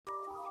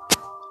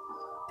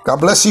God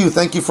bless you.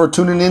 Thank you for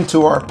tuning in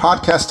to our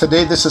podcast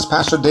today. This is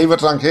Pastor David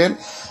Rangel,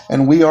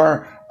 and we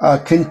are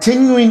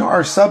continuing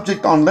our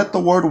subject on Let the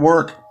Word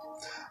Work.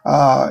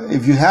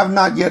 If you have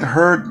not yet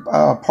heard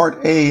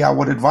part A, I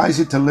would advise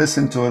you to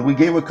listen to it. We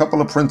gave a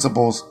couple of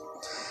principles,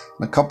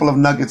 a couple of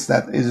nuggets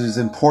that is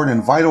important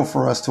and vital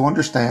for us to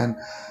understand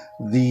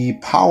the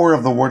power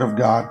of the Word of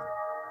God.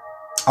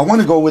 I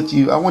want to go with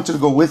you. I want you to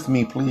go with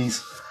me,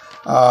 please.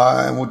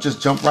 And we'll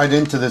just jump right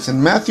into this.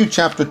 In Matthew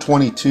chapter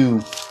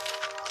 22,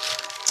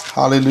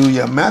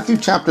 hallelujah. Matthew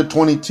chapter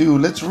 22,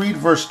 let's read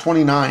verse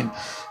 29.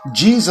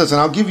 Jesus, and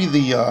I'll give you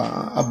the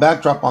a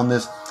backdrop on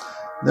this.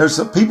 There's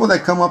people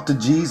that come up to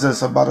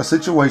Jesus about a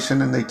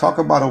situation, and they talk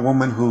about a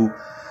woman who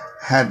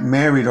had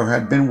married or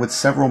had been with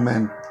several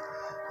men.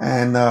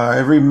 And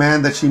every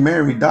man that she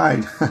married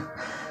died.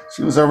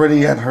 She was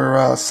already at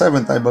her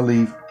seventh, I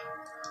believe.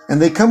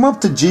 And they come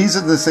up to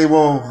Jesus and they say,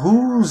 well,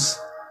 whose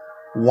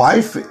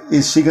wife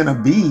is she going to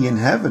be in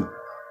heaven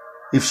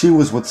if she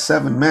was with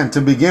seven men?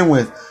 To begin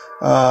with,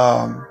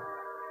 wow,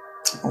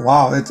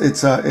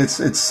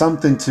 it's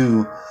something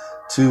to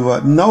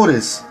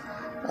notice.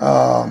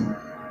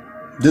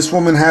 This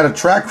woman had a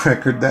track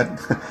record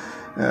that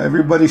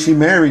everybody she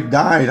married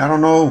died. I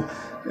don't know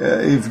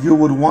if you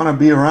would want to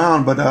be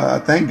around,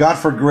 but thank God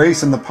for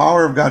grace and the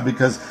power of God,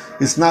 because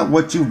it's not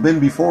what you've been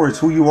before, it's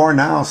who you are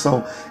now.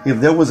 So if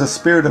there was a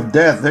spirit of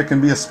death, there can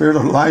be a spirit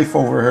of life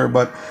over her,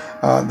 but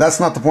that's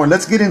not the point.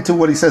 Let's get into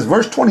what he says.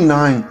 Verse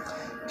 29,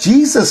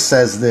 Jesus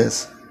says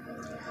this.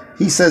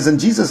 He says, and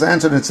Jesus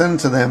answered and said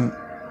unto them,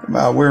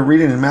 we're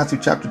reading in Matthew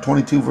chapter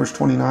 22, verse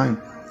 29,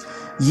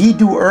 ye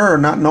do err,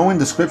 not knowing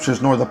the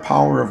scriptures nor the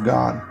power of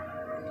God.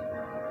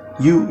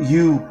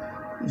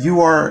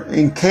 You are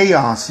in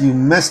chaos. You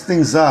mess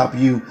things up.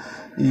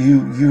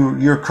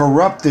 You're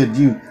corrupted.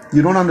 You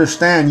don't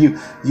understand. You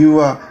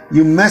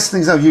mess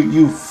things up.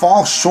 You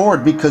fall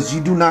short because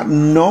you do not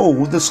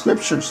know the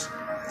scriptures.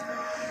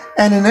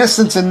 And in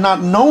essence, in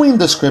not knowing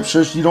the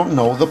scriptures, you don't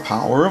know the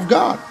power of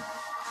God.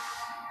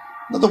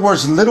 In other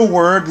words, little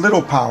word,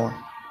 little power.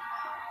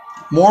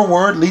 More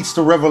word leads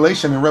to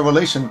revelation, and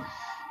revelation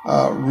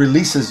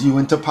releases you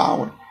into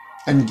power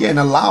and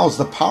allows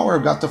the power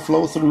of God to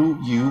flow through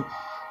you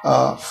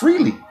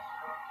freely.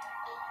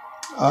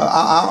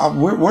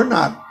 We're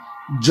not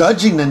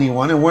judging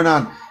anyone, and we're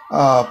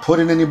not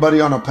putting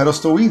anybody on a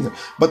pedestal either.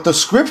 But the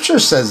scripture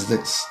says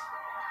this.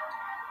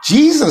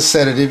 Jesus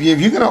said it. If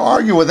you're going to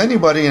argue with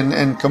anybody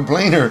and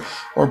complain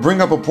or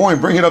bring up a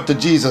point, bring it up to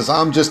Jesus.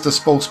 I'm just a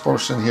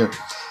spokesperson here.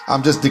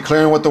 I'm just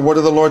declaring what the word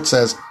of the Lord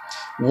says.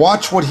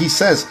 Watch what he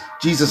says.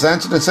 Jesus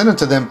answered and said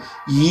unto them,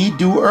 ye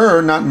do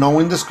err, not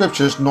knowing the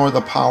scriptures nor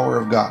the power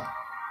of God.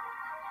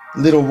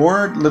 Little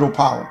word, little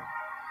power.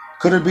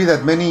 Could it be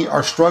that many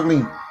are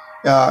struggling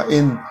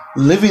in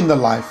living the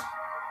life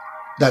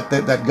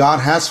that God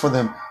has for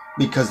them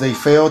because they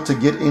fail to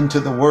get into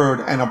the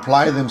word and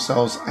apply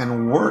themselves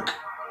and work?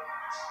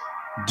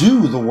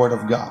 Do the word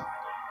of God.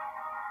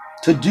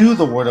 To do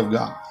the word of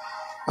God.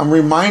 I'm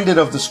reminded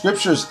of the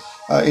scriptures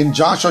in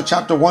Joshua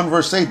chapter 1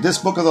 verse 8. This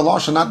book of the law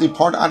shall not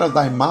depart out of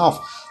thy mouth.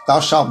 Thou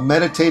shalt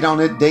meditate on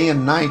it day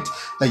and night,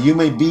 that you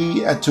may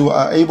be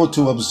able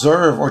to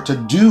observe or to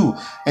do,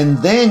 and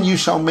then you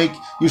shall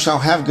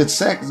have good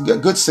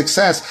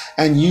success,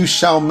 and you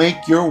shall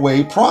make your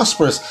way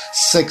prosperous.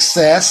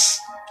 Success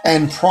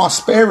and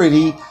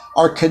prosperity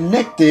are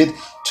connected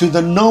to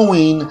the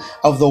knowing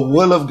of the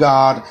will of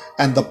God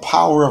and the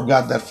power of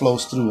God that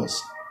flows through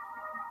us.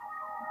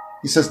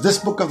 He says, this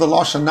book of the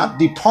law shall not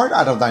depart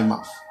out of thy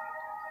mouth.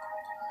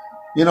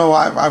 You know,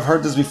 I've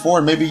heard this before,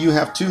 and maybe you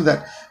have too,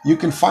 that you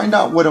can find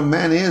out what a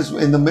man is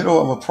in the middle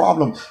of a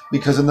problem,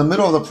 because in the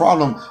middle of the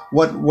problem,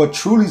 what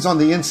truly is on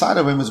the inside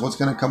of him is what's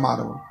going to come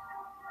out of him.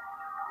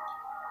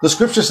 The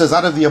scripture says,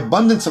 out of the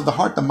abundance of the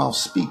heart, the mouth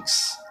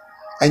speaks.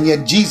 And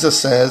yet Jesus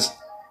says,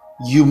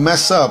 you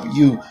mess up,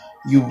 you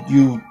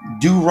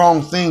do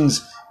wrong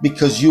things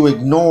because you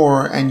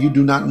ignore and you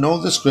do not know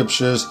the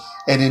scriptures.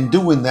 And in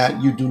doing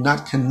that, you do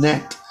not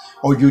connect,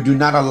 or you do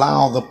not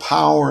allow the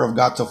power of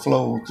God to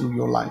flow through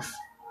your life.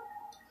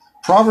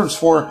 Proverbs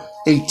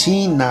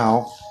 4:18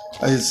 now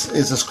is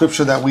a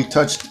scripture that we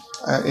touched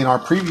in our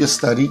previous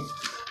study.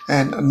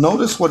 And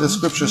notice what the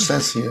scripture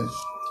says here.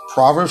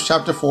 Proverbs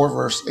chapter 4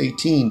 verse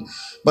 18.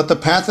 But the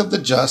path of the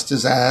just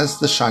is as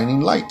the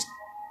shining light,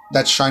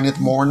 that shineth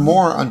more and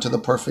more unto the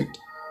perfect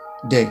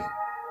day.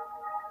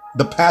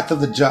 The path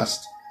of the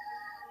just.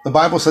 The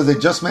Bible says a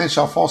just man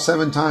shall fall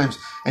 7 times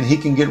and he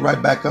can get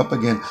right back up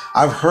again.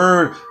 I've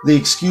heard the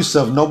excuse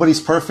of nobody's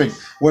perfect.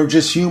 We're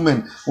just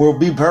human. We'll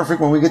be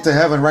perfect when we get to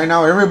heaven. Right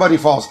now, everybody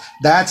falls.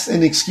 That's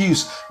an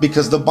excuse,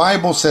 because the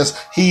Bible says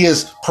he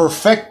is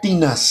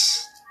perfecting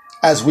us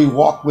as we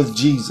walk with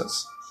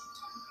Jesus.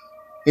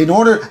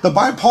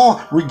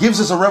 Paul gives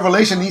us a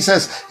revelation. He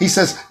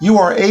says, you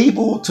are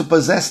able to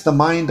possess the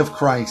mind of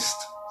Christ.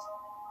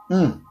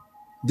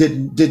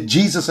 Did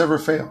Jesus ever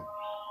fail?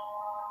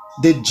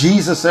 Did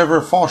Jesus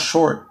ever fall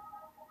short?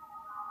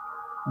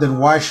 Then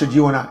why should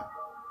you and I?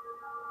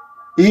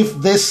 If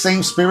this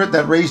same spirit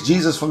that raised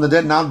Jesus from the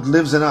dead now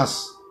lives in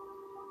us,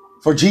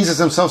 For Jesus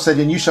himself said,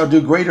 and you shall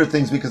do greater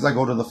things because I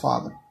go to the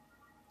Father.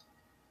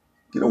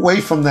 Get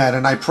away from that.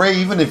 And I pray,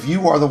 even if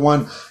you are the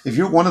one, if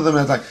you're one of them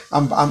that's like,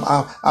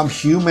 I'm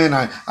human.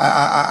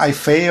 I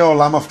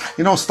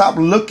fail. Stop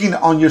looking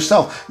on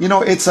yourself.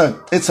 It's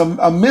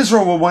a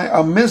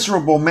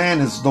miserable man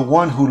is the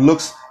one who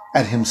looks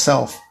at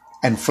himself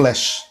and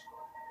flesh.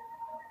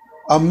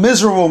 A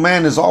miserable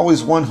man is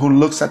always one who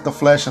looks at the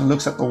flesh and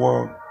looks at the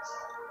world.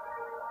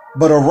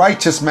 But a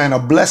righteous man, a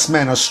blessed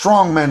man, a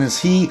strong man is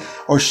he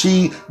or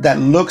she that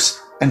looks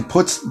and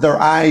puts their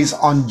eyes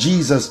on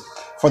Jesus.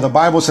 For the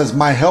Bible says,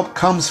 my help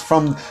comes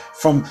from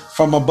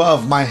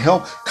above. My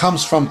help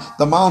comes from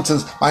the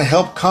mountains. My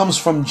help comes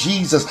from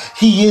Jesus.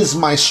 He is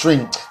my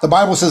strength. The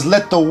Bible says,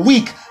 let the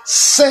weak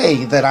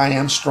say that I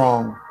am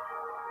strong.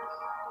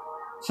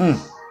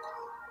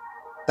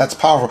 That's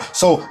powerful.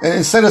 So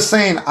instead of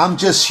saying I'm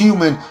just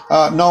human,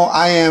 no,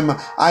 I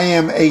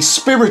am a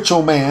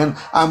spiritual man.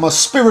 I'm a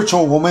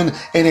spiritual woman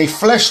in a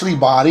fleshly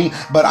body,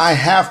 but I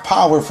have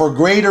power, for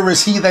greater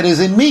is he that is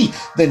in me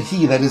than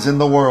he that is in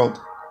the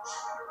world.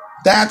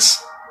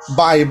 That's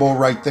Bible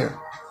right there.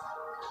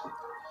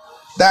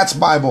 That's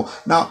Bible.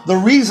 Now, the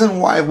reason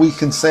why we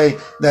can say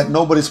that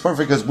nobody's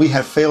perfect is we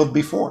have failed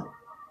before.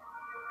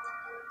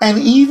 And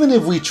even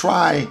if we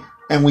try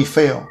and we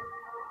fail,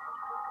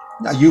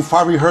 now you've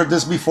probably heard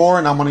this before,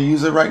 and I'm going to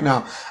use it right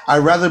now.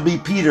 I'd rather be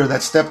Peter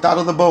that stepped out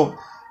of the boat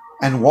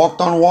and walked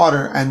on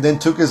water and then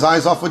took his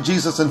eyes off of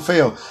Jesus and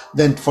failed,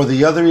 than for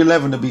the other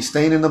 11 to be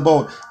staying in the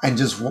boat and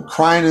just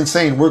crying and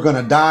saying, we're going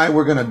to die,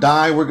 we're going to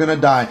die, we're going to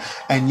die.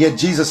 And yet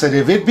Jesus said,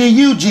 if it be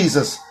you,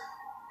 Jesus,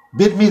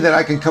 bid me that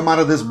I can come out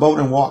of this boat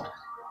and walk.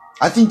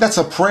 I think that's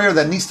a prayer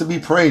that needs to be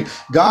prayed.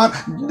 God,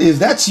 if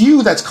that's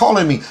you that's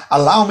calling me,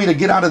 allow me to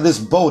get out of this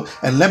boat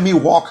and let me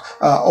walk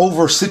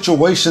over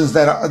situations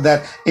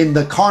that in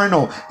the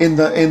carnal, in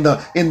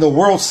the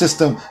world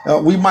system,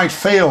 we might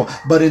fail,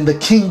 but in the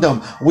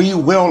kingdom we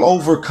will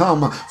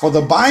overcome. For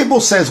the Bible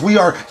says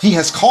he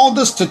has called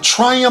us to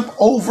triumph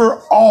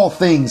over all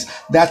things.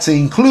 That's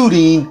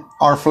including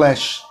our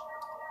flesh,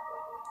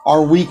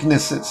 our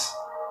weaknesses.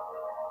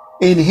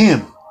 In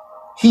him,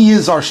 he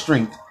is our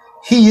strength.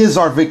 He is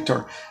our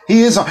victor.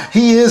 He is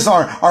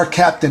our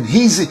captain.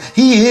 He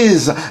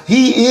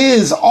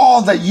is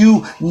all that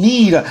you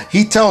need.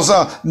 He tells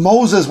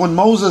Moses, when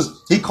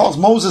he calls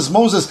Moses,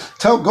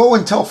 go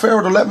and tell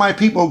Pharaoh to let my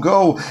people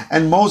go.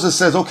 And Moses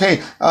says,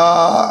 okay,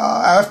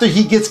 after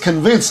he gets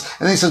convinced,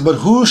 and he says, but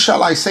who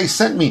shall I say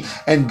sent me?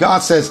 And God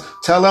says,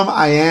 tell him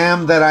I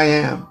am that I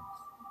am.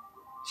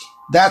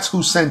 That's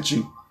who sent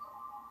you.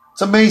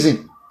 It's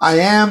amazing. I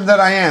am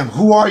that I am.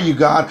 Who are you,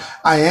 God?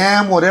 I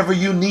am whatever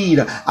you need.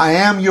 I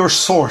am your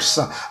source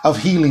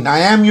of healing.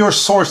 I am your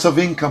source of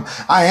income.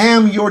 I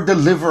am your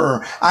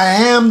deliverer. I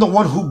am the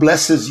one who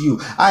blesses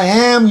you. I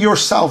am your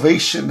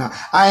salvation.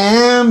 I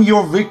am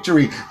your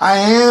victory. I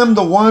am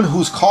the one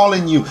who's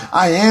calling you.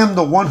 I am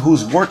the one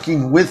who's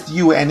working with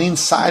you and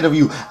inside of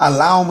you.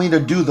 Allow me to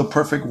do the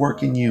perfect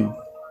work in you.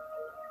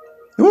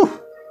 Whew.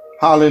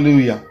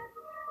 Hallelujah.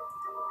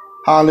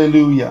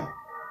 Hallelujah.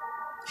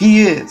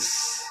 He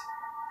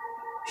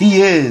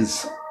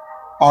is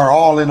our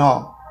all in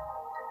all.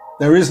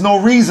 There is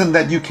no reason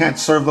that you can't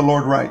serve the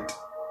Lord right.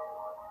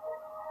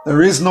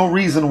 There is no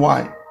reason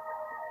why.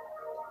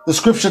 The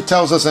scripture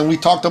tells us, and we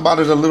talked about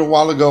it a little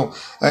while ago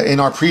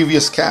in our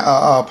previous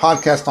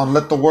podcast on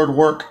Let the Word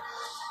Work,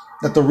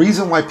 that the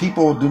reason why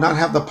people do not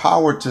have the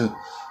power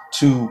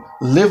to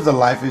live the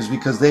life is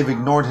because they've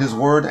ignored his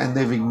word and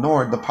they've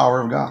ignored the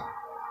power of God.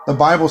 The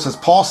Bible says,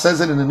 Paul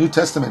says it in the New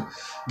Testament,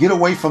 get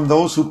away from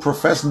those who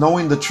profess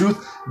knowing the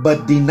truth,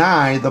 but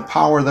deny the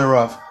power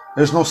thereof.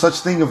 There's no such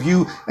thing of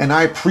you and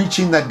I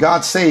preaching that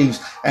God saves,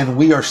 and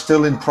we are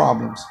still in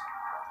problems.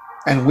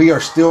 And we are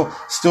still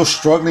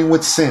struggling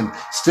with sin,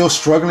 still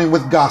struggling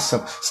with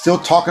gossip, still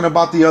talking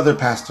about the other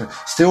pastor,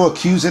 still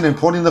accusing and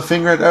pointing the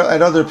finger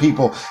at other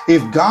people.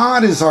 If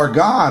God is our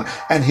God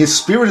and his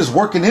spirit is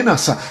working in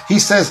us, he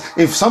says,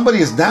 if somebody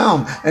is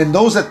down and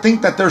those that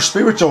think that they're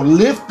spiritual,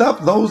 lift up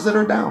those that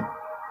are down.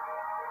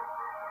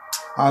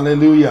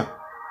 Hallelujah.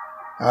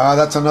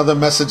 That's another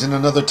message in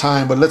another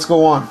time, but let's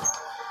go on.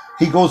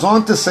 He goes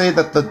on to say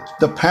that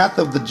the path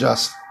of the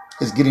just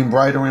is getting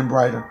brighter and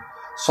brighter.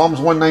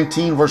 Psalms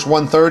 119, verse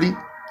 130.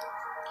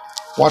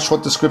 Watch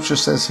what the scripture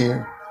says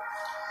here.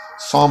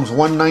 Psalms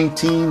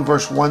 119,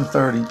 verse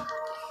 130.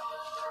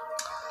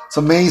 It's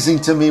amazing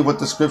to me what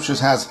the scriptures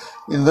has.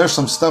 And there's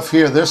some stuff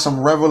here. There's some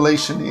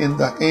revelation in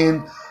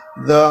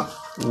the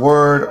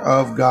word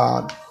of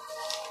God.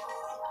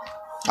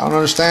 I don't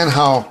understand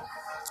how.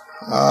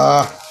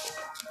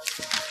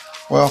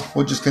 Well,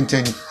 we'll just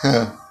continue.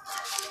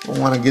 We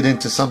want to get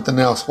into something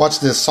else.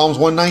 Watch this. Psalms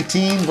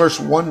 119, verse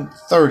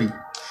 130.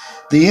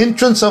 The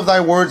entrance of thy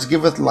words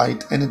giveth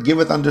light, and it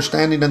giveth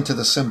understanding unto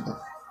the simple.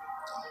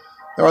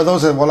 There are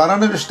those that, well, I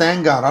don't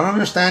understand God. I don't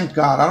understand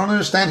God. I don't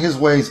understand his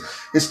ways.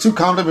 It's too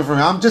complicated for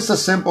me. I'm just a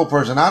simple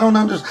person. I don't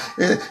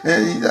understand.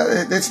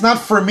 It's not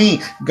for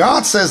me.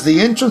 God says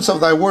the entrance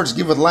of thy words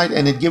giveth light,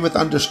 and it giveth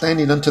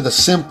understanding unto the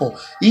simple.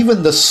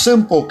 Even the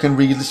simple can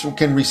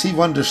receive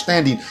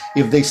understanding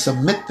if they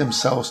submit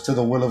themselves to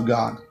the will of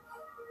God.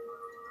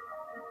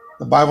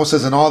 The Bible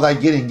says, in all thy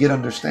getting, get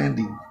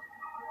understanding.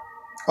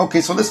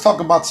 Okay, so let's talk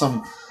about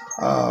some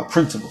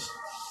principles.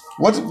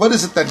 What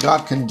is it that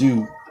God can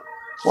do?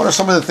 What are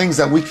some of the things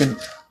that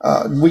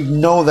we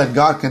know that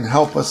God can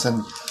help us,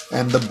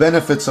 and the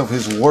benefits of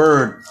his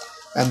word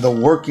and the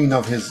working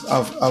of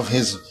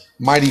his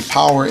mighty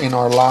power in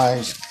our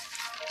lives?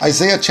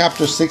 Isaiah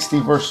chapter 60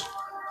 verse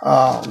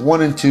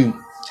 1 and 2.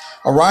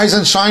 Arise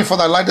and shine, for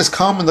thy light is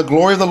come, and the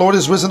glory of the Lord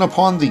is risen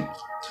upon thee.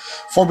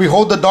 For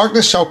behold, the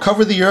darkness shall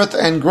cover the earth,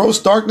 and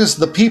gross darkness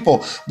the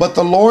people. But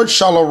the Lord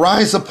shall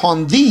arise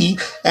upon thee,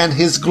 and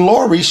his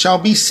glory shall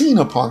be seen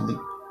upon thee.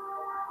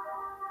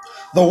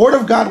 The word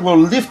of God will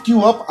lift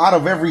you up out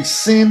of every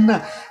sin,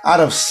 out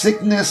of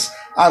sickness,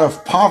 out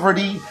of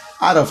poverty,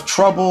 out of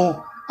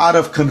trouble, out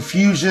of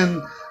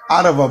confusion,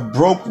 out of a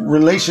broke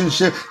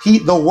relationship.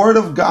 The word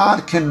of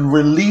God can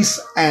release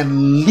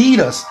and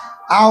lead us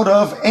out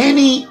of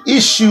any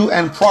issue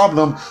and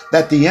problem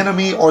that the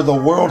enemy or the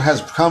world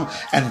has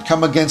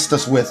come against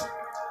us with.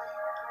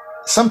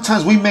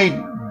 Sometimes we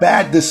made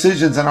bad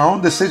decisions, and our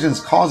own decisions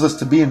cause us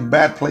to be in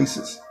bad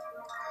places.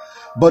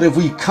 But if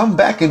we come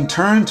back and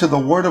turn to the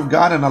word of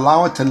God and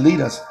allow it to lead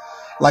us,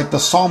 like the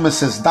psalmist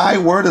says, thy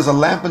word is a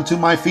lamp unto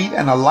my feet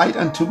and a light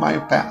unto my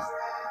path.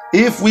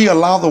 If we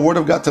allow the word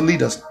of God to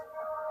lead us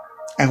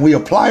and we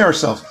apply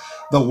ourselves,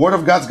 the word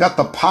of God's got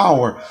the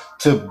power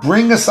to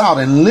bring us out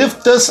and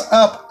lift us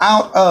up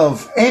out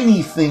of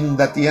anything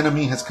that the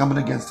enemy has come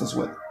against us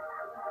with.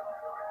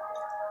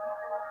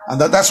 And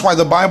that's why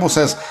the Bible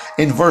says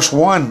in verse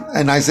 1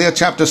 in Isaiah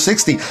chapter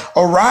 60,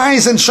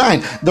 arise and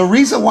shine. The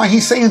reason why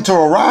he's saying to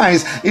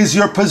arise is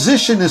your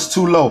position is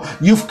too low.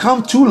 You've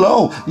come too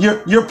low.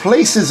 Your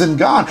place is in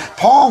God.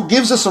 Paul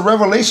gives us a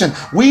revelation.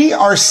 We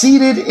are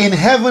seated in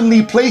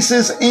heavenly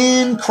places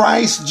in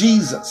Christ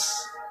Jesus.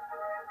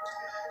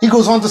 He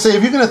goes on to say,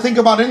 if you're going to think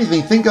about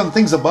anything, think on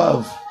things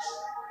above.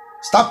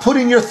 Stop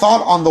putting your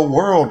thought on the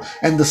world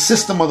and the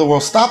system of the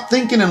world. Stop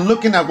thinking and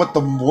looking at what the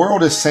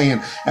world is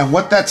saying and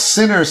what that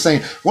sinner is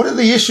saying. What are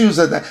the issues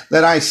that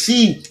I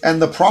see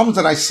and the problems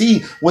that I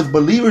see with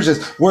believers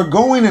is we're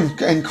going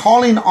and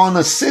calling on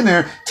a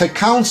sinner to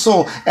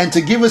counsel and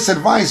to give us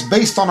advice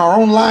based on our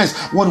own lives.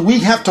 When we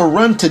have to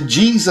run to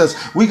Jesus,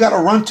 we got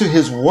to run to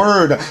his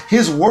word.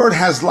 His word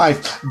has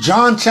life.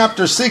 John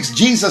chapter 6,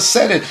 Jesus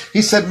said it.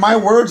 He said, my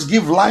words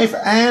give life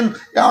and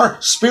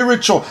are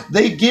spiritual.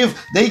 They give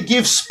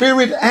spirit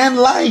and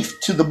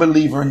life to the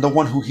believer and the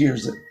one who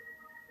hears it.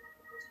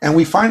 And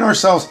we find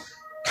ourselves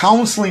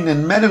counseling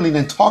and meddling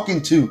and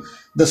talking to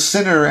the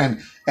sinner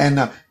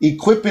and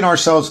equipping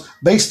ourselves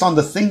based on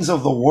the things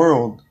of the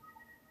world.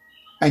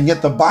 And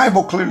yet the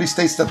Bible clearly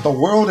states that the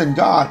world and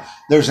God,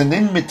 there's an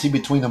enmity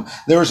between them.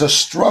 There's a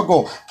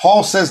struggle.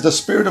 Paul says the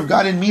Spirit of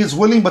God in me is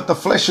willing, but the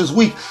flesh is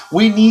weak.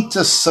 We need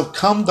to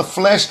succumb the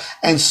flesh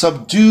and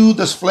subdue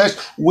this flesh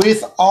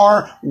with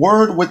our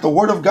word, with the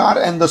word of God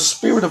and the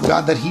Spirit of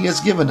God that he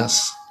has given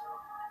us.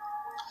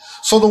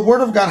 So the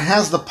word of God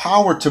has the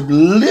power to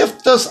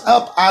lift us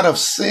up out of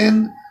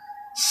sin,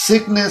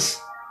 sickness,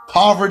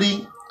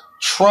 poverty,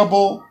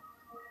 trouble,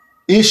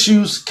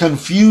 issues,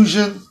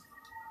 confusion,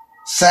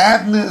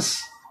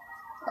 sadness.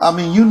 I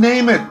mean, you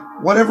name it.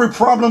 Whatever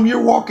problem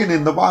you're walking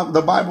in, the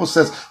Bible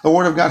says the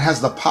word of God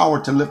has the power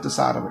to lift us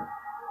out of it.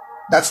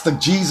 That's the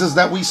Jesus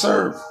that we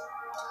serve.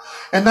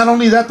 And not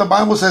only that, the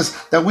Bible says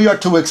that we are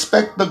to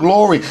expect the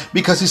glory,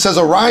 because he says,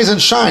 arise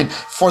and shine,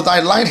 for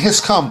thy light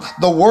has come.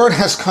 The word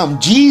has come.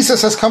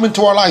 Jesus has come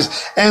into our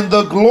lives, and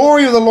the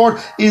glory of the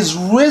Lord is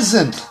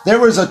risen.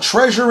 There is a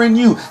treasure in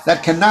you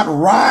that cannot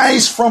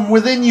rise from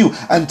within you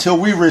until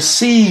we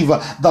receive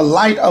the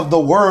light of the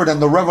word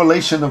and the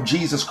revelation of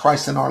Jesus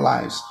Christ in our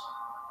lives.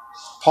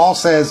 Paul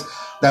says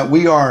that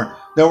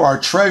there are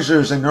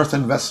treasures in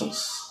earthen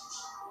vessels.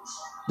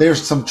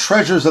 There's some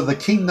treasures of the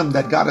kingdom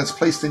that God has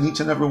placed in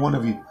each and every one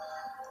of you.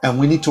 And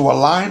we need to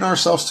align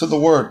ourselves to the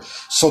word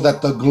so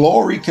that the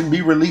glory can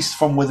be released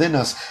from within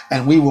us,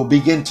 and we will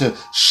begin to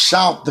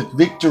shout the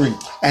victory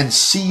and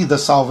see the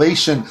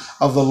salvation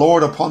of the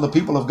Lord upon the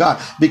people of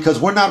God. Because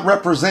we're not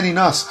representing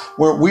us.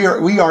 We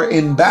are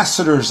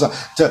ambassadors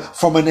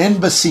from an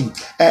embassy,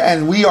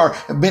 and we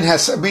have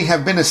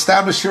been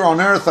established here on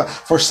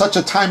earth for such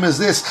a time as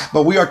this.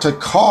 But we are to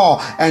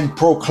call and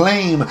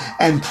proclaim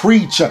and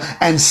preach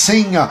and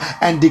sing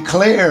and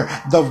declare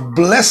the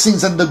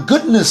blessings and the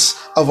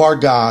goodness of our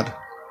God.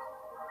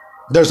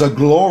 There's a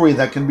glory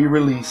that can be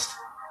released.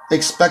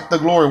 Expect the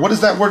glory. What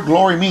does that word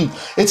glory mean?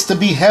 It's to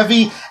be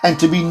heavy and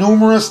to be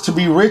numerous, to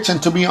be rich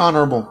and to be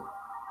honorable.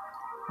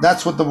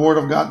 That's what the word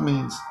of God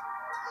means.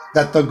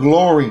 That the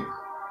glory,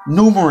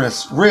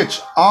 numerous, rich,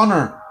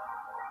 honor,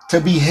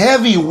 to be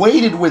heavy,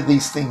 weighted with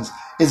these things,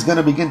 is going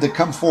to begin to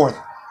come forth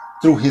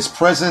through his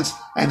presence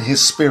and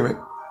his spirit.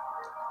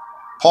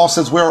 Paul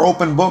says we're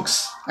open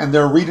books and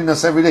they're reading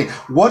us every day.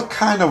 What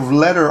kind of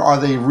letter are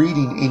they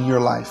reading in your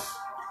life?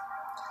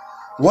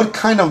 What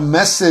kind of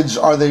message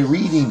are they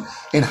reading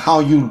in how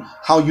you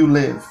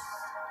live,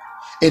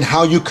 in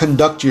how you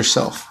conduct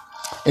yourself,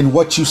 in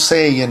what you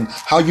say, and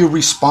how you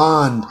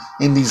respond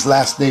in these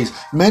last days?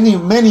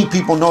 Many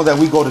people know that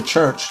we go to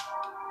church,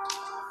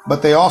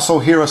 but they also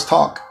hear us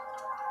talk.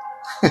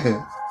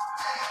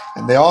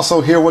 And they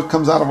also hear what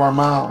comes out of our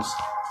mouths.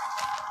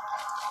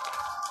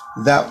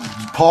 That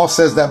Paul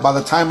says that by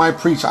the time I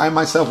preach, I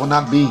myself will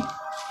not be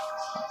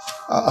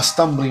a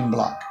stumbling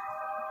block.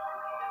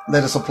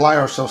 Let us apply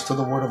ourselves to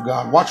the Word of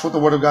God. Watch what the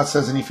Word of God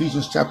says in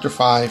Ephesians chapter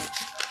 5.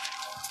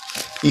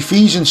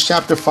 Ephesians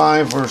chapter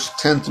 5, verse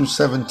 10 through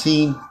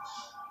 17.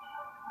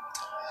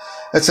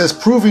 It says,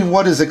 proving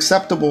what is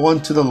acceptable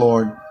unto the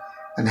Lord,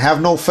 and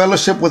have no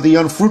fellowship with the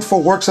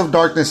unfruitful works of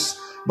darkness,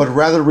 but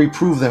rather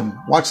reprove them.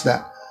 Watch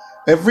that.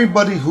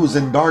 Everybody who's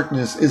in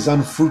darkness is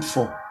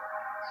unfruitful.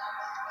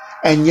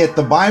 And yet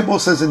the Bible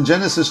says in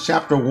Genesis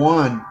chapter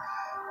 1,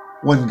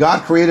 when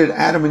God created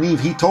Adam and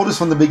Eve, he told us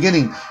from the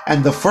beginning,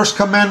 and the first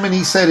commandment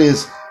he said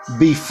is,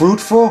 be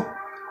fruitful,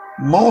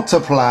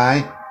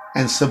 multiply,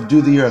 and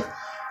subdue the earth.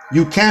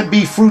 You can't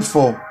be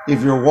fruitful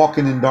if you're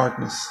walking in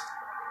darkness.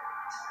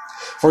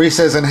 For he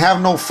says, and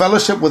have no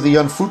fellowship with the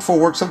unfruitful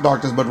works of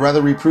darkness, but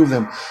rather reprove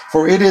them.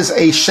 For it is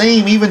a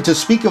shame even to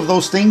speak of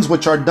those things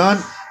which are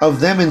done of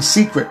them in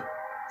secret.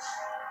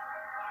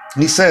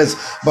 He says,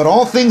 but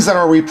all things that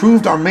are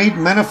reproved are made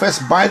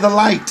manifest by the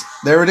light.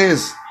 There it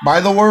is,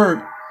 by the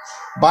word,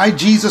 by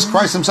Jesus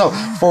Christ himself.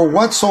 For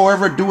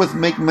whatsoever doeth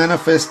make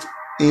manifest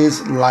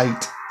is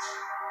light.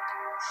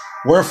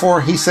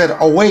 Wherefore he said,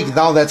 awake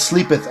thou that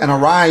sleepeth, and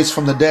arise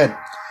from the dead,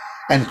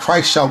 and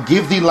Christ shall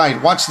give thee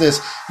light. Watch this.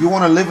 You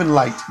want to live in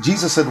light.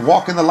 Jesus said,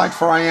 walk in the light,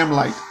 for I am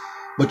light.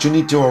 But you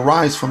need to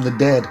arise from the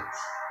dead.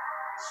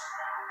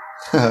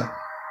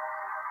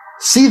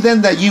 See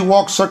then that ye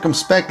walk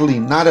circumspectly,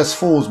 not as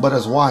fools, but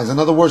as wise. In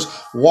other words,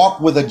 walk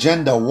with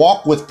agenda,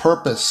 walk with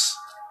purpose,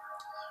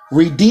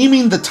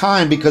 redeeming the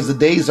time, because the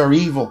days are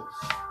evil.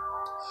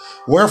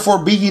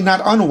 Wherefore be ye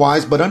not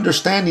unwise, but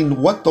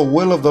understanding what the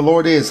will of the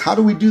Lord is. How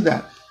do we do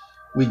that?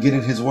 We get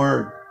in his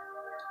word.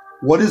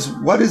 What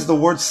is the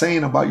word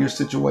saying about your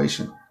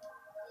situation?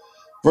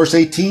 Verse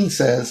 18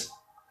 says,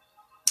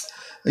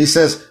 he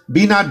says,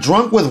 be not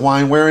drunk with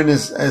wine, wherein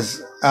is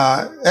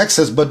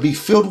excess, but be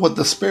filled with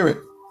the Spirit.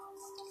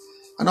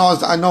 I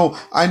know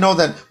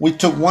that we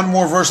took one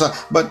more verse,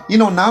 but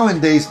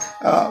nowadays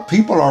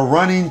people are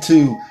running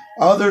to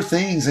other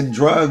things, and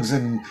drugs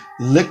and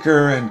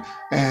liquor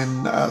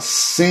and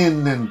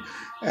sin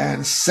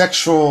and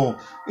sexual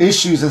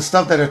issues and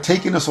stuff that are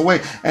taking us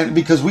away. And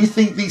because we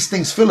think these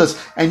things fill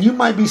us, and you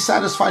might be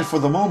satisfied for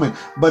the moment,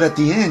 but at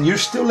the end, you're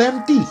still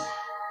empty.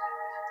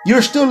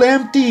 You're still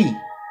empty.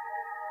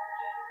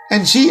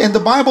 And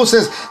the Bible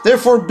says,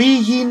 therefore be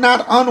ye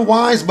not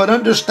unwise, but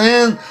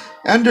understanding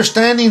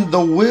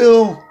the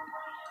will,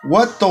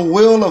 what the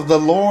will of the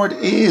Lord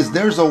is.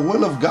 There's a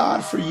will of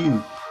God for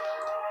you.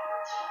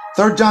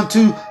 3 John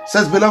 2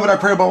 says, beloved, I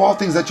pray above all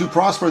things that you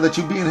prosper, that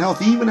you be in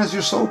health, even as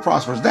your soul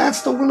prospers.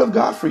 That's the will of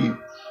God for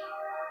you.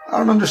 I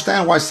don't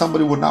understand why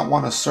somebody would not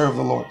want to serve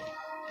the Lord.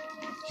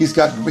 He's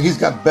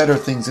got better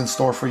things in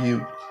store for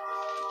you.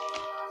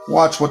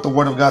 Watch what the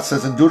Word of God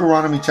says in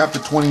Deuteronomy chapter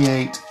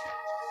 28.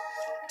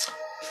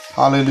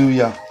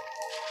 Hallelujah.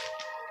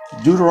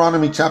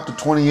 Deuteronomy chapter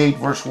 28,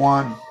 verse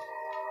 1.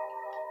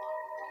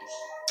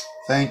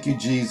 Thank you,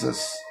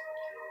 Jesus.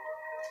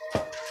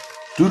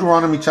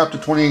 Deuteronomy chapter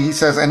 28, he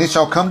says, and it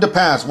shall come to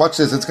pass. Watch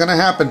this. It's going to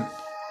happen.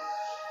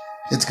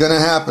 It's going to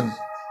happen.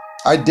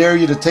 I dare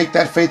you to take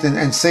that faith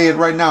and say it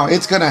right now.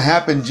 It's going to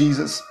happen,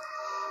 Jesus.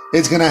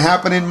 It's going to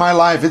happen in my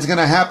life. It's going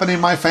to happen in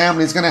my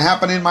family. It's going to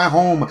happen in my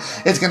home.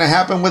 It's going to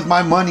happen with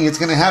my money. It's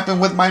going to happen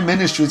with my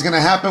ministry. It's going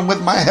to happen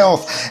with my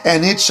health.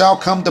 And it shall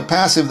come to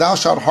pass, if thou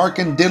shalt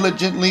hearken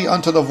diligently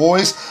unto the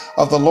voice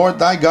of the Lord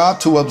thy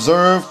God, to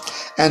observe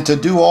and to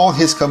do all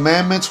his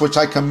commandments, which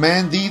I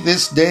command thee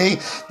this day,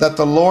 that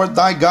the Lord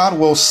thy God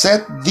will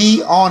set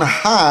thee on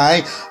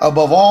high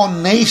above all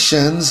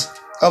nations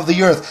of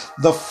the earth.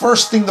 The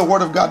first thing the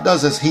Word of God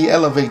does is he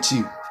elevates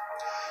you.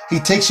 He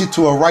takes you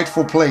to a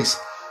rightful place.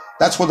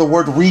 That's where the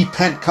word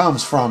repent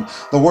comes from.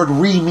 The word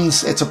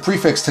means, it's a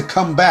prefix, to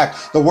come back.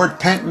 The word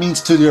pent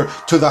means to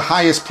the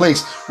highest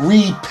place.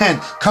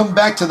 Repent. Come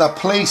back to the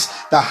place,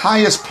 the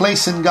highest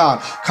place in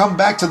God. Come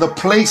back to the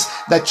place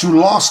that you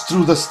lost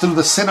through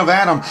the sin of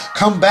Adam.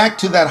 Come back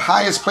to that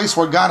highest place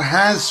where God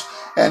has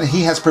and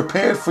he has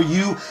prepared for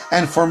you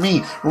and for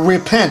me.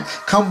 Repent.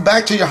 Come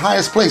back to your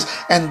highest place.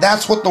 And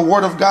that's what the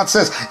Word of God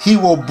says. He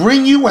will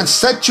bring you and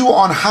set you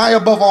on high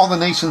above all the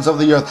nations of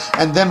the earth.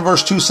 And then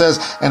verse 2 says,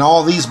 and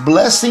all these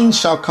blessings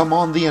shall come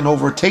on thee and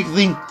overtake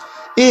thee,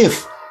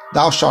 if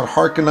thou shalt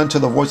hearken unto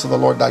the voice of the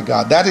Lord thy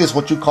God. That is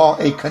what you call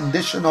a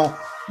conditional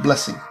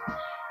blessing.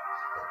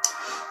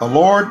 The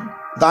Lord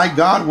thy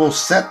God will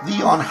set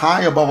thee on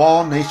high above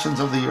all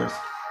nations of the earth.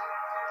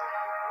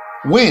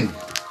 When?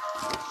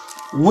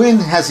 When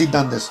has he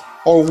done this?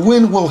 Or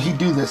when will he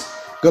do this?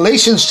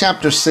 Galatians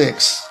chapter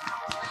 6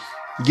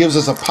 gives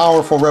us a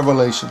powerful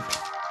revelation.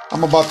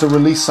 I'm about to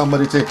release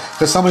somebody today,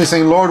 because somebody's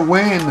saying, Lord,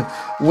 when,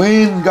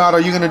 God,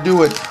 are you going to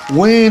do it?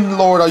 When,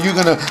 Lord, are you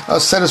going to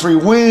set us free?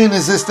 When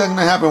is this thing going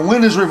to happen?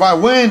 When is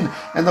revival? When?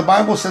 And the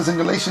Bible says in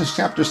Galatians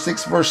chapter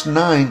 6, verse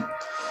 9,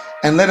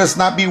 and let us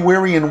not be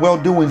weary in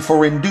well-doing,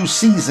 for in due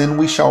season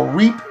we shall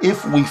reap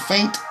if we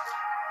faint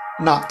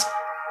not.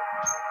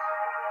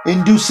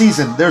 In due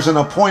season, there's an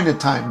appointed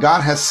time. God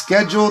has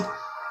scheduled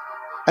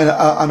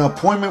an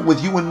appointment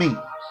with you and me,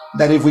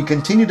 that if we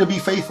continue to be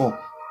faithful,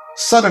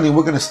 suddenly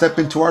we're going to step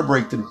into our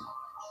breakthrough.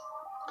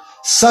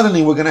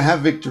 Suddenly we're going to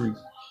have victory.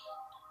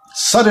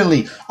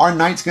 Suddenly our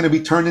night's going to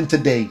be turned into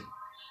day.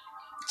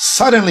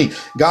 Suddenly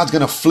God's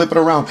going to flip it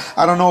around.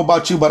 I don't know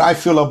about you, but I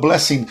feel a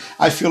blessing.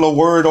 I feel a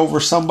word over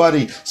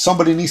somebody.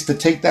 Somebody needs to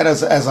take that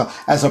as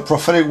a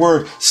prophetic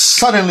word.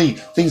 Suddenly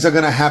things are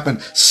going to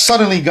happen.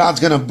 Suddenly God's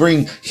going to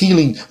bring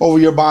healing over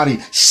your body.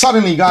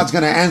 Suddenly God's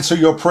going to answer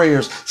your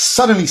prayers.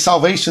 Suddenly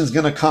salvation's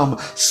going to come.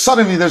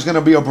 Suddenly there's going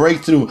to be a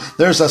breakthrough.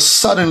 There's a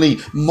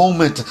suddenly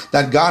moment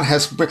that God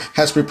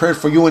has prepared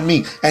for you and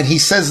me. And he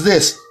says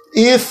this,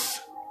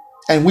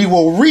 and we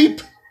will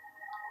reap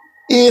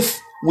if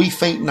we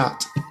faint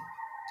not.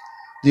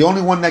 The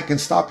only one that can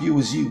stop you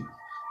is you.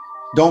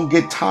 Don't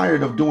get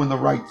tired of doing the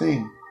right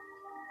thing.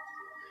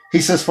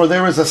 He says, for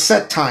there is a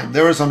set time.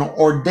 There is an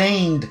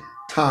ordained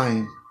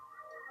time.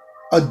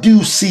 A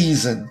due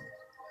season.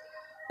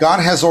 God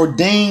has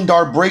ordained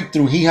our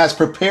breakthrough. He has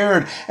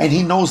prepared, and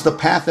he knows the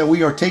path that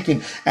we are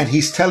taking. And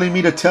he's telling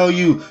me to tell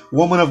you,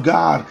 woman of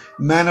God,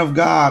 man of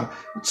God,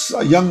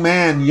 young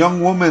man,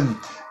 young woman,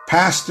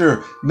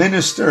 pastor,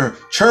 minister,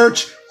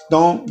 church,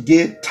 don't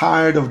get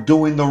tired of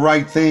doing the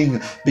right thing,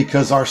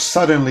 because our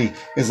suddenly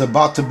is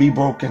about to be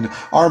broken.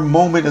 Our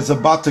moment is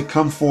about to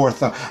come forth.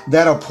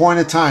 That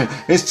appointed time.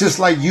 It's just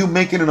like you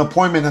making an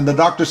appointment and the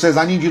doctor says,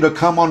 I need you to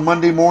come on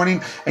Monday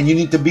morning and you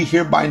need to be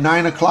here by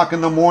 9 o'clock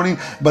in the morning,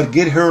 but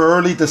get here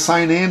early to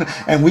sign in.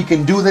 And we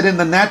can do that in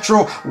the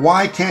natural.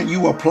 Why can't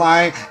you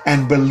apply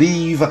and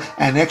believe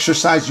and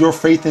exercise your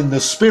faith in the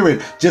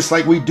spirit, just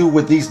like we do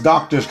with these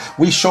doctors?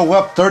 We show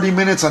up 30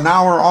 minutes, an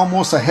hour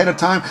almost ahead of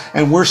time,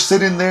 and we're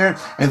sitting there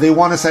and they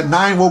want us at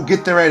 9. We'll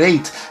get there at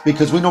 8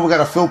 because we know we got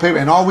to fill paper,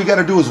 and all we got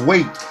to do is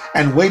wait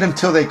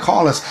until they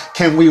call us.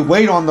 Can we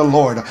wait on the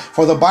Lord?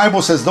 For the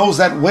Bible says, those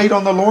that wait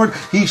on the Lord,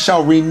 he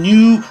shall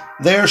renew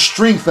their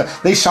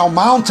strength. They shall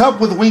mount up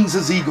with wings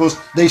as eagles.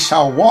 They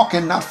shall walk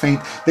and not faint.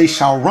 They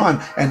shall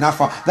run and not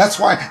fall. That's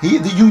why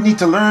you need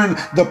to learn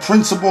the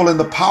principle and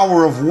the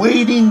power of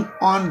waiting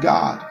on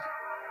God.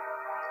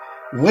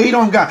 Wait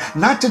on God,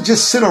 not to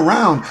just sit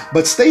around,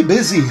 but stay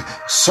busy,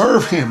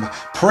 serve him,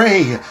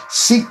 pray,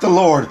 seek the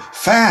Lord,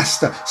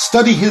 fast,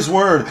 study his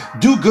word,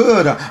 do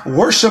good,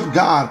 worship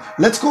God.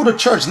 Let's go to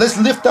church. Let's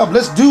lift up.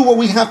 Let's do what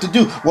we have to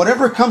do.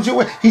 Whatever comes your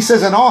way. He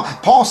says,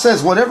 Paul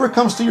says, whatever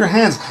comes to your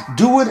hands,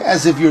 do it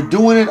as if you're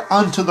doing it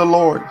unto the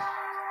Lord,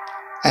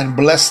 and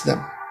bless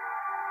them.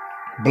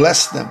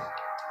 Bless them.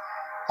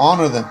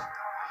 Honor them.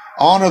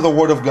 Honor the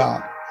word of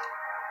God.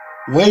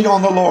 Wait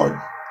on the Lord.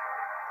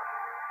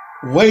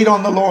 Wait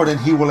on the Lord and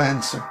he will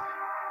answer.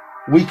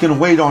 We can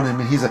wait on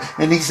him.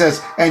 And he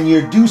says, and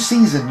your due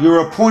season,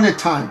 your appointed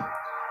time.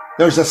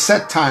 There's a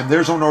set time.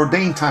 There's an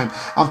ordained time.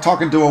 I'm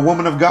talking to a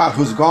woman of God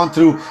who's gone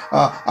through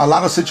a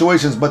lot of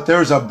situations, but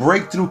there's a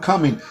breakthrough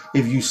coming.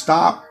 If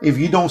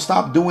you don't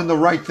stop doing the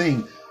right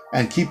thing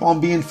and keep on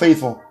being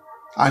faithful.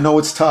 I know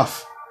it's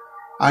tough.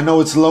 I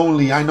know it's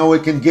lonely. I know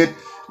it can get,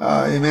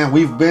 amen.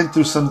 We've been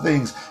through some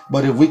things,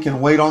 but if we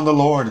can wait on the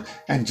Lord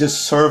and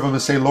just serve him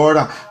and say, Lord,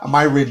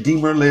 my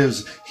Redeemer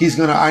lives.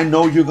 I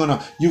know you've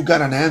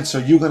got an answer.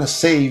 You're going to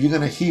save, you're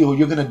going to heal,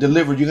 you're going to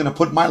deliver, you're going to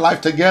put my life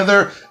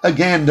together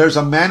again. There's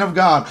a man of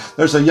God.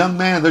 There's a young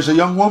man. There's a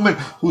young woman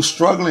who's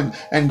struggling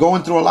and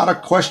going through a lot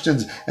of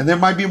questions, and there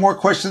might be more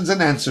questions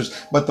than answers.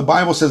 But the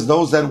Bible says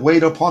those that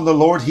wait upon the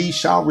Lord, he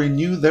shall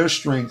renew their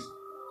strength.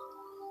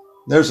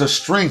 There's a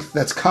strength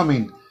that's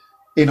coming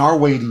in our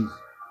waiting.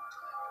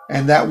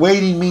 And that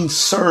waiting means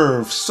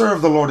serve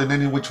the Lord in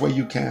any which way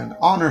you can.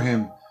 Honor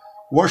him,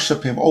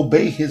 worship him,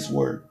 obey his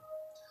word.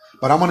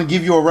 But I'm going to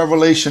give you a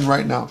revelation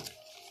right now.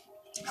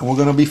 And we're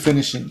going to be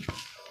finishing.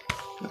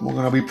 And we're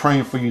going to be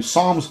praying for you.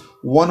 Psalms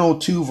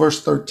 102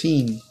 verse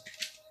 13.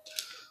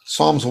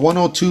 Psalms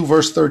 102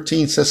 verse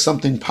 13 says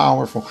something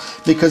powerful.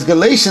 Because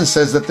Galatians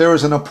says that there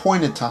is an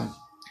appointed time.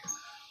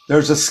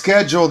 There's a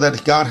schedule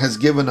that God has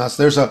given us.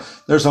 There's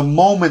a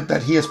moment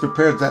that he has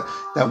prepared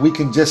that we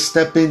can just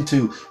step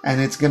into, and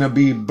it's going to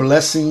be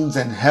blessings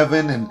and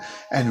heaven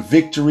and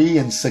victory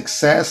and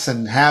success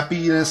and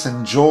happiness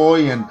and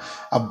joy and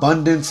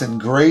abundance and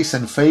grace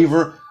and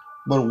favor.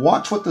 But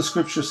watch what the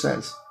scripture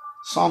says.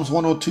 Psalms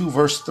 102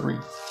 verse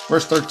 13.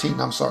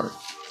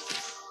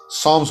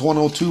 Psalms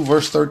 102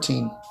 verse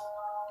 13.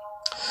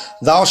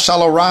 Thou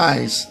shalt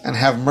arise and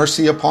have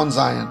mercy upon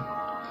Zion.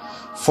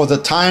 For the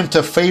time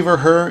to favor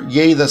her,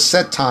 yea, the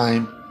set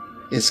time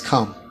is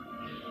come.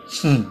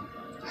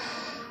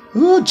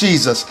 Ooh,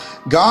 Jesus.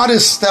 God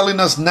is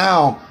telling us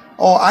now.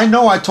 Oh, I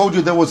know I told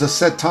you there was a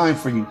set time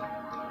for you.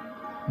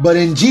 But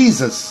in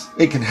Jesus,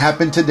 it can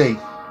happen today.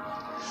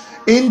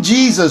 In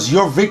Jesus,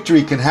 your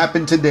victory can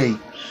happen today.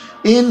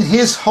 In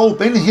His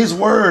hope, in His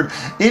word,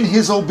 in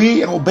His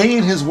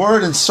obeying His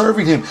word and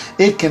serving Him,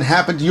 it can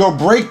happen. Your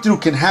breakthrough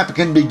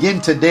can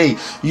begin today.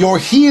 Your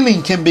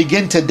healing can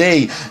begin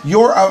today.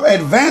 Your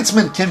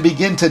advancement can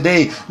begin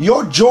today.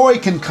 Your joy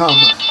can come.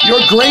 Your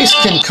grace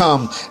can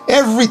come.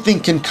 Everything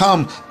can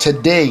come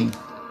today.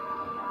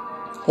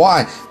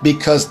 Why?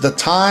 Because the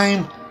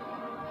time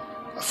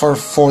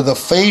for the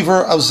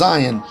favor of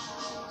Zion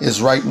is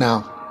right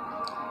now.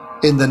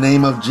 In the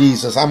name of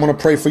Jesus, I'm going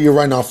to pray for you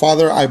right now.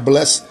 Father, I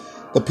bless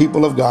the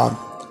people of God.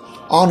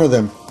 Honor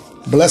them,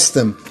 bless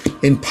them,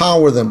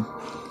 empower them,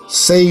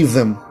 save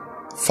them.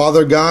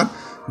 Father God,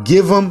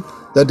 give them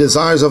the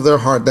desires of their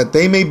heart, that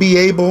they may be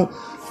able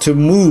to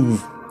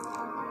move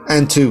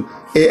and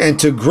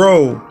to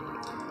grow,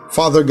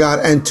 Father God,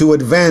 and to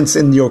advance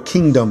in your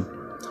kingdom.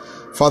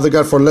 Father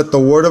God, for let the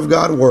word of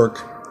God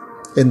work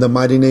in the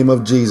mighty name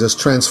of Jesus.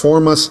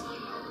 Transform us,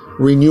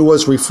 renew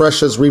us,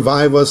 refresh us,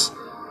 revive us,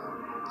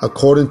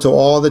 according to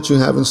all that you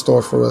have in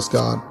store for us,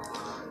 God.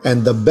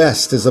 And the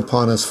best is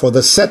upon us, for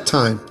the set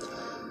time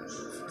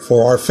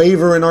for our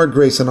favor and our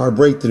grace and our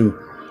breakthrough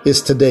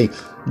is today.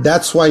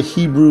 That's why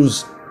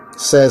Hebrews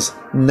says,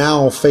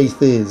 now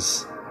faith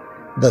is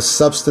the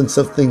substance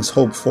of things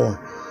hoped for,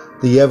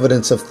 the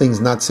evidence of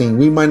things not seen.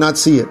 We might not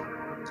see it.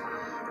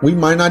 We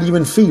might not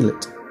even feel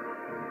it.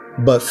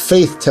 But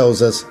faith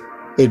tells us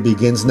it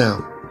begins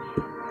now.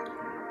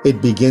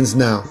 It begins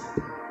now.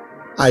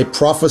 I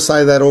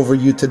prophesy that over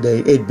you today.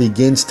 It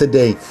begins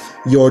today.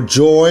 Your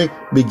joy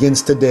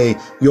begins today.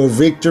 Your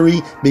victory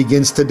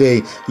begins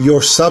today.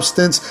 Your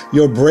substance,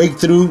 your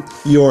breakthrough,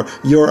 your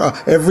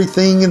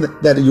everything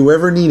that you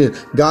ever needed,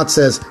 God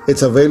says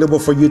it's available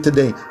for you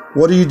today.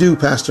 What do you do,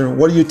 Pastor?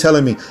 What are you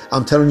telling me?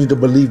 I'm telling you to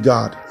believe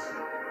God.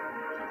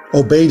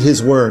 Obey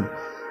His word.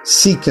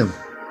 Seek Him.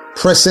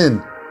 Press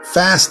in.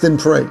 Fast and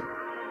pray.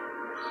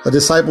 The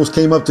disciples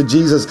came up to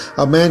Jesus.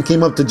 A man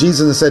came up to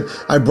Jesus and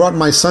said, I brought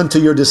my son to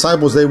your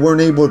disciples. They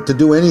weren't able to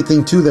do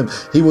anything to them.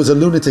 He was a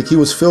lunatic. He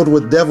was filled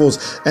with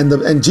devils.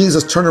 And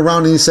Jesus turned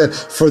around and He said,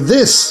 for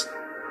this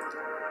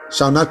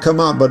shall not come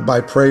out but by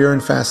prayer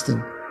and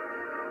fasting.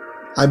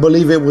 I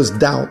believe it was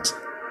doubt.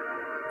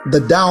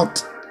 The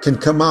doubt can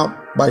come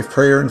out by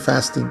prayer and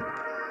fasting.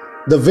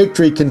 The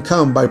victory can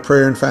come by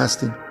prayer and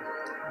fasting.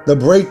 The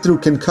breakthrough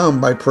can come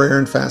by prayer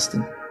and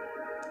fasting.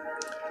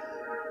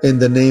 In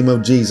the name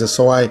of Jesus.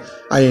 So I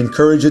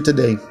encourage you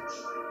today.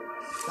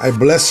 I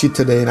bless you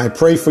today, and I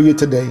pray for you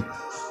today.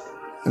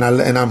 And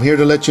I'm here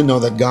to let you know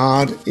that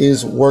God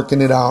is working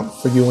it out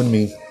for you and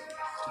me.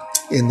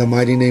 In the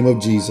mighty name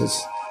of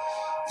Jesus.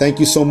 Thank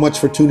you so much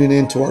for tuning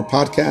in to our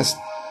podcast.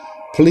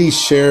 Please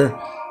share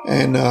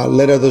and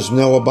let others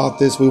know about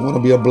this. We want to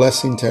be a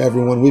blessing to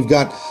everyone. We've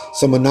got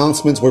some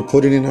announcements we're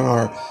putting in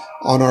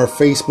on our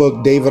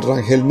Facebook, David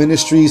Rangel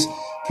Ministries.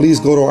 Please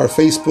go to our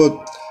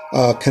Facebook,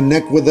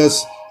 connect with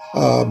us.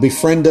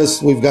 Befriend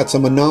us. We've got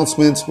some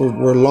announcements.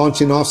 We're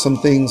launching off some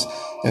things,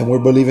 and we're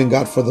believing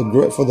God for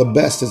the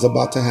best is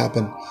about to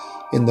happen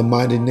in the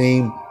mighty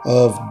name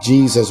of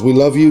Jesus. We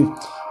love you.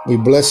 We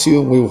bless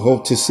you. We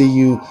hope to see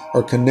you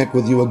or connect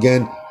with you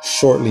again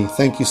shortly.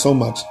 Thank you so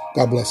much.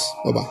 God bless.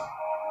 Bye-bye.